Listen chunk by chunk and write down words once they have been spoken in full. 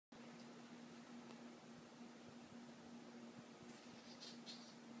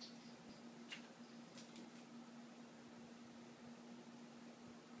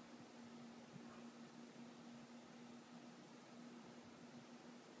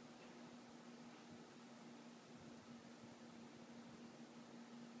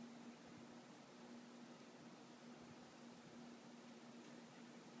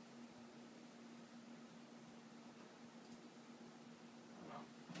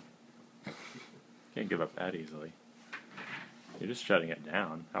Can't give up that easily. You're just shutting it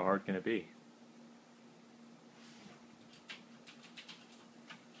down. How hard can it be?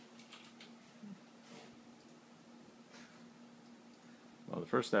 Well, the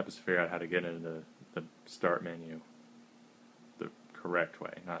first step is to figure out how to get into the start menu the correct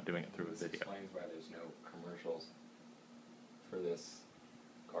way, not doing it through a video. This explains why there's no commercials for this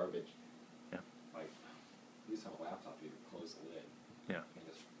garbage. Yeah. Like, at least on a laptop, you close the lid. Yeah. And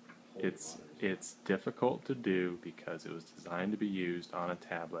just hold It's difficult to do because it was designed to be used on a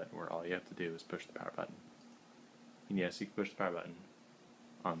tablet where all you have to do is push the power button. And yes, you can push the power button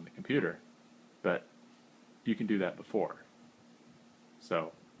on the computer, but you can do that before.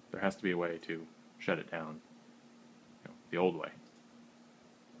 So there has to be a way to shut it down, the old way.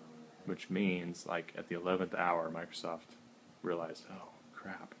 Which means, like, at the 11th hour, Microsoft realized, oh,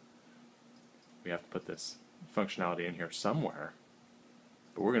 crap. We have to put this functionality in here somewhere,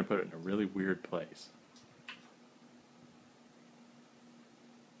 but we're going to put it in a really weird place.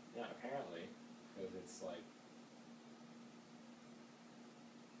 Yeah, apparently, because it's like...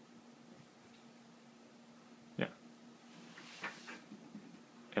 Yeah.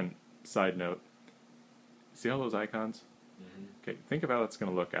 And side note, see all those icons? Mm-hmm. Okay, think of how it's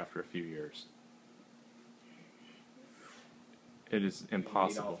going to look after a few years. It is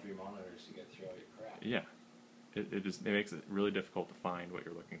impossible. You need all three monitors to get through all your crap. Yeah. It makes it really difficult to find what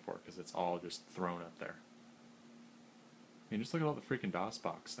you're looking for because it's all just thrown up there. I mean, just look at all the freaking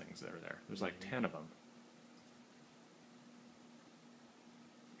DOSBox things that are there. There's like 10 of them.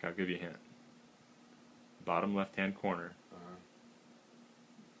 Okay, I'll give you a hint. Bottom left-hand corner.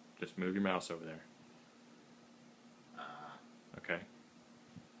 Just move your mouse over there. Okay.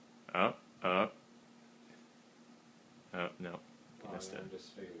 Up, up. Oh, no. You missed it. I'm just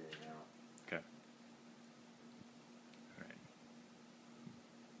figuring it out. Okay. Alright.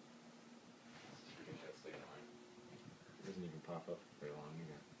 It's ridiculously annoying. It doesn't even pop up for very long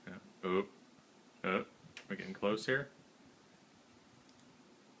either. Yeah. Oop. Oop. We're getting close here.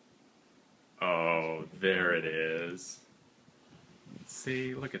 Oh, there it is.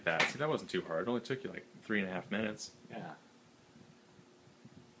 See, look at that. See, that wasn't too hard. It only took you like 3.5 minutes. Yeah.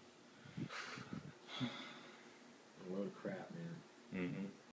 A load of crap, man. Mm-hmm.